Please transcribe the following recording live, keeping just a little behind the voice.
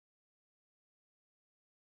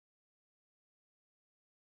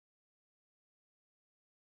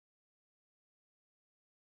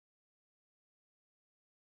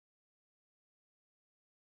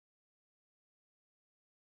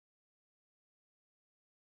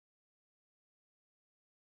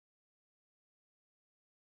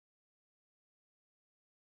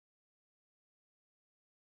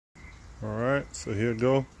Alright, so here we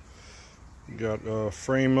go. We got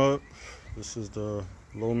frame up. This is the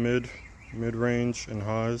low mid-range and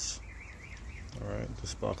highs. Alright,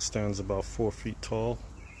 this box stands about 4 feet tall.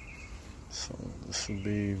 So this will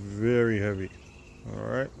be very heavy.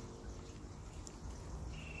 Alright.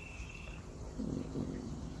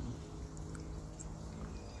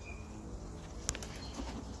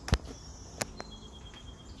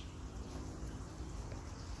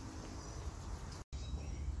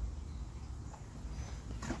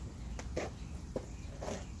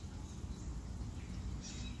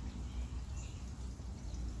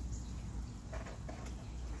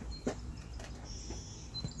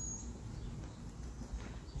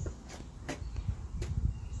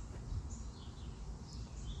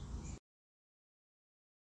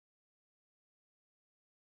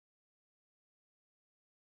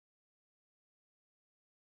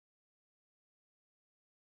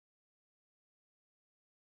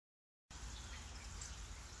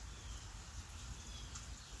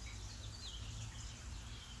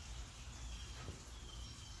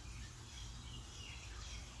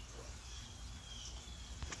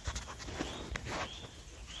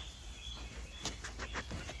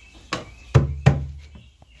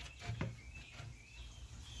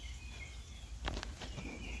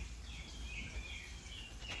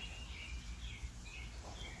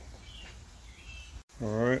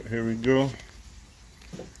 Alright, here we go.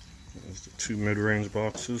 There's the 2 mid-range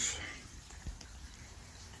boxes.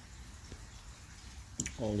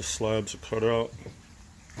 All the slabs are cut out,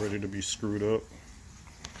 ready to be screwed up.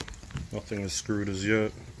 Nothing is screwed as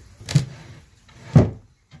yet. It's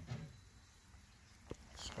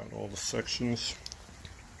got all the sections.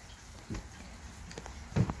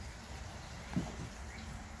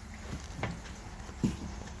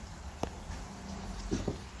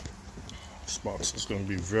 This box is going to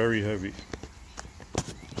be very heavy.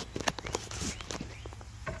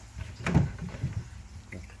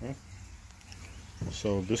 Okay.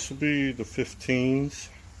 So this will be the 15s.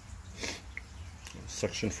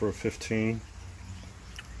 Section for a 15.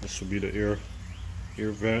 This will be the ear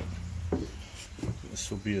vent.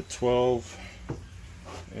 This will be a 12.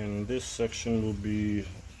 And this section will be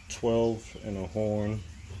 12 and a horn.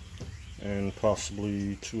 And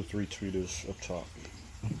possibly 2 or 3 tweeters up top.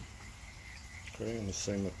 Okay, and the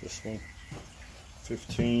same with this one.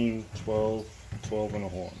 15, 12, 12 and a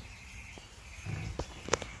horn.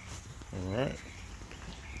 Alright.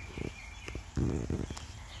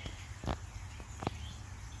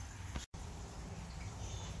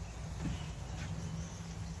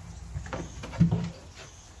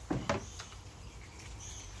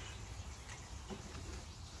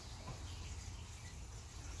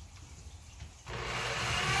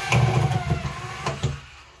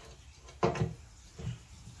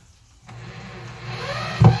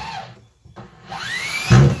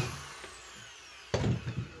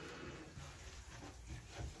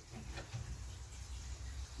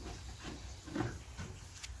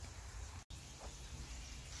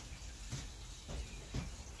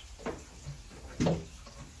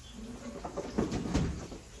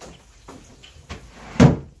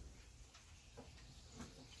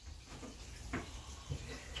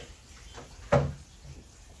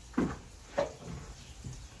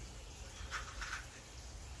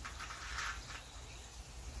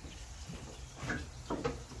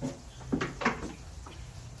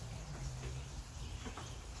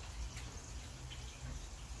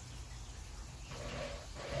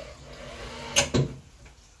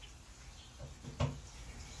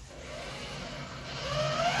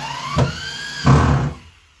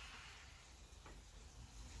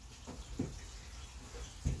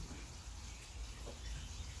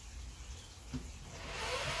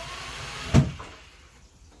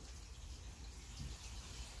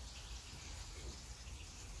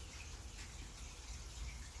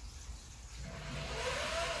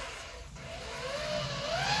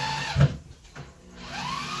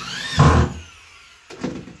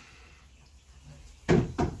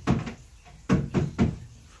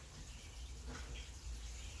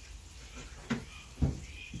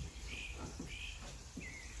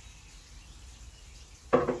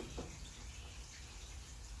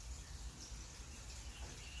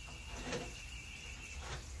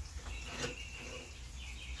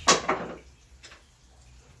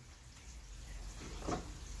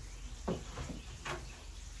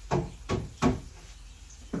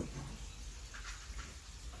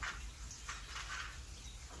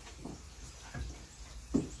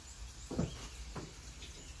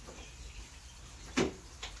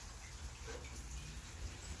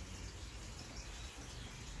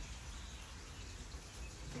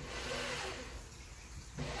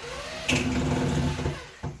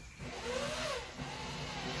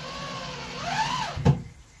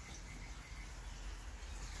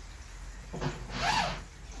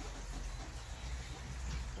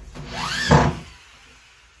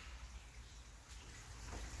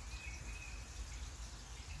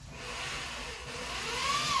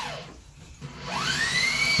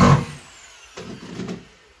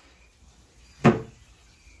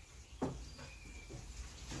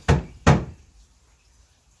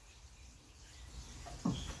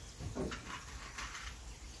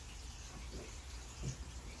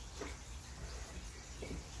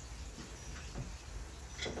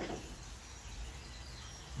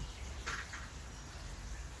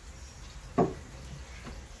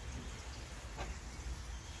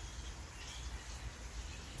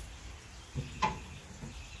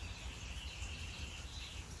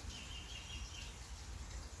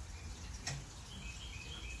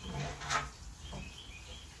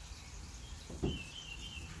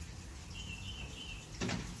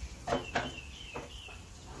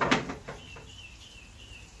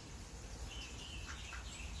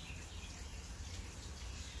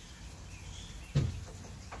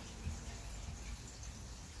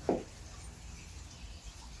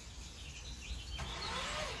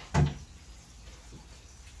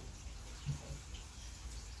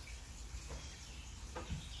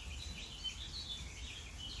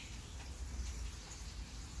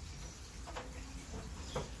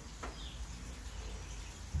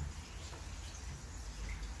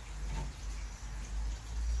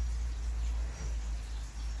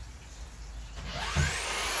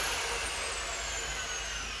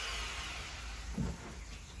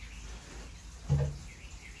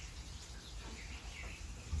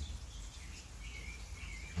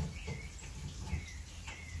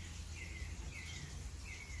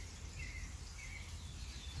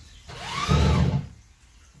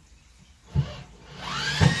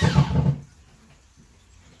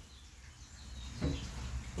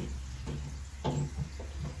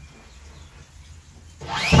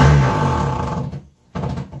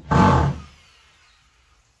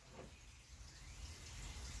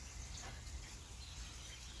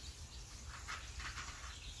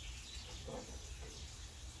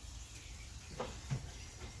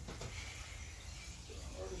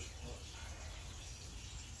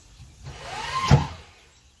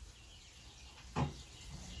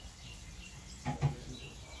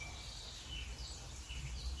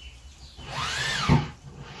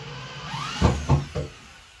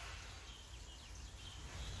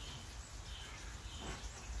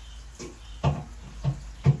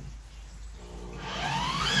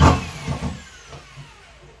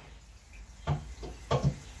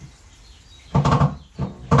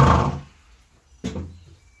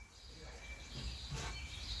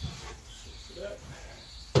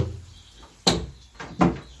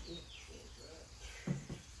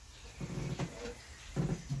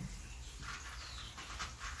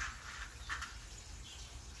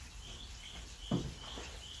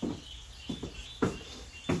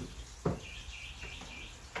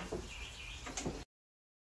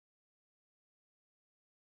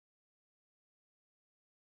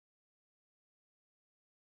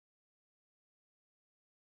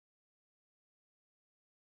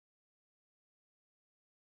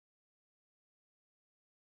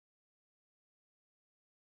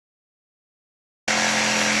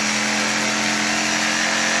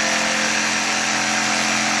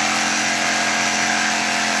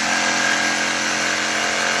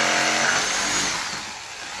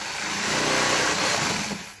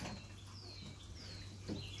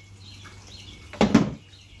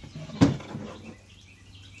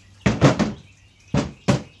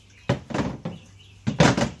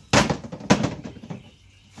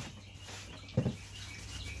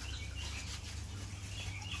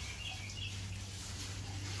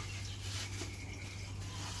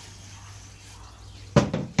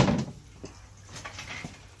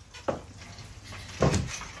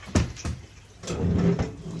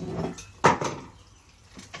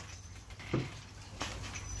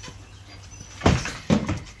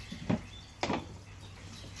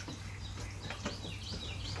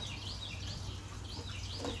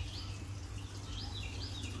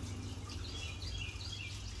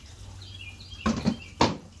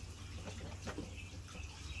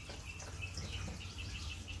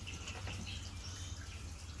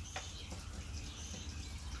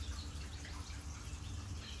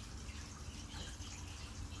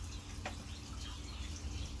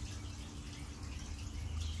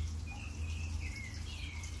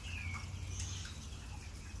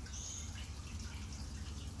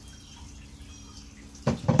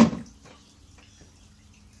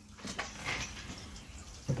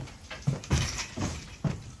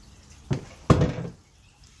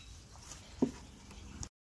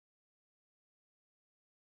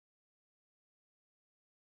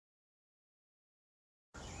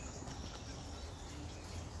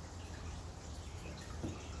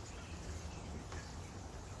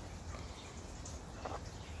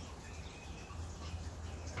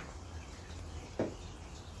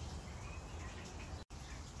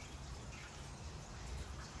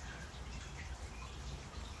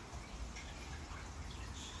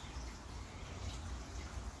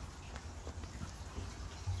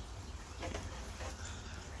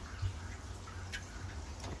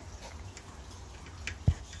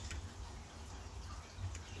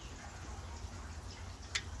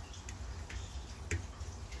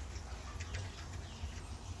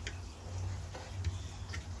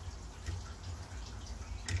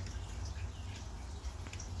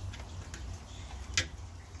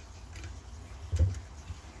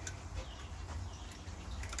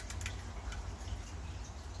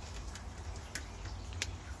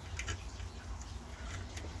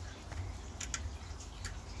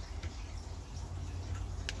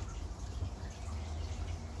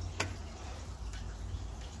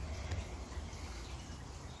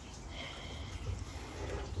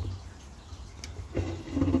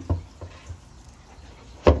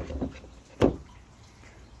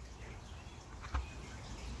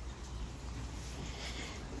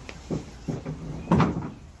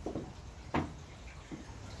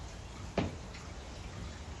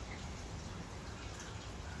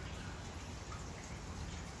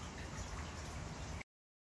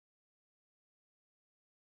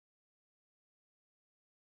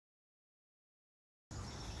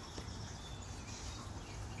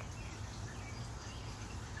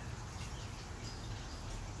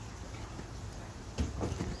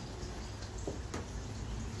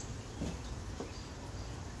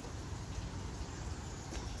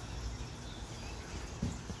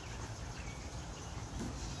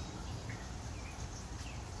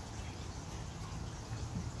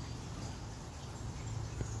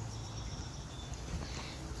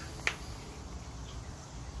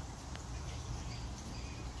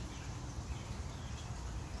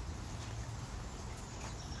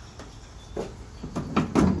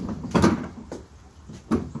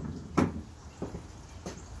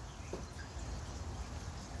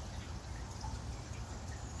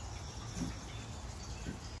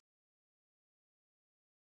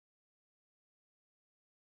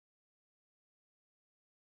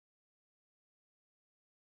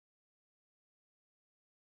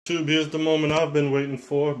 YouTube, here's the moment I've been waiting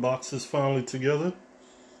for. Box is finally together.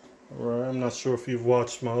 Alright, I'm not sure if you've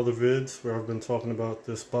watched my other vids where I've been talking about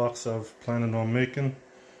this box I've planning on making.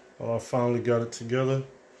 Well, I finally got it together.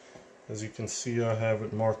 As you can see, I have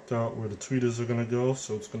it marked out where the tweeters are going to go.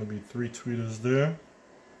 So it's going to be 3 tweeters there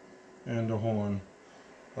and a horn.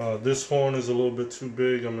 This horn is a little bit too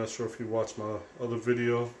big. I'm not sure if you watched my other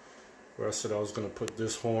video where I said I was going to put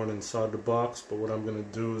this horn inside the box, but what I'm going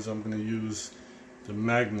to do is I'm going to use the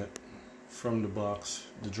magnet from the box,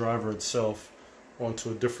 the driver itself,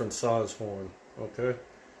 onto a different size horn. Okay,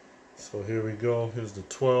 so here we go. Here's the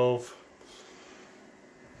 12,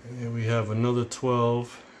 and here we have another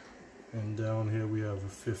 12, and down here we have a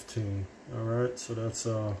 15. All right, so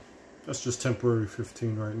that's just temporary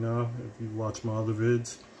 15 right now. If you watch my other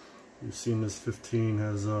vids, you've seen this 15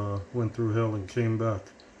 has went through hell and came back.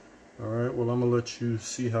 All right, well, I'm gonna let you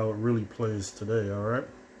see how it really plays today. All right,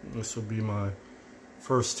 this will be my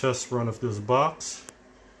first test run of this box.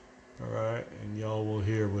 Alright, and y'all will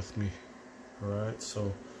hear with me. Alright,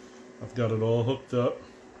 so I've got it all hooked up.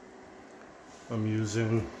 I'm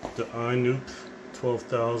using the iNuke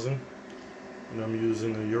 12,000, and I'm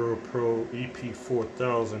using the EuroPro EP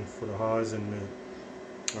 4000 for the highs and mid.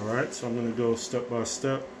 Alright, so I'm going to go step by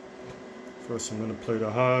step. First I'm going to play the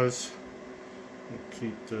highs and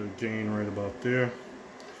keep the gain right about there.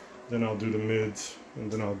 Then I'll do the mids,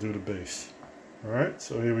 and then I'll do the bass. Alright,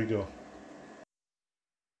 so here we go.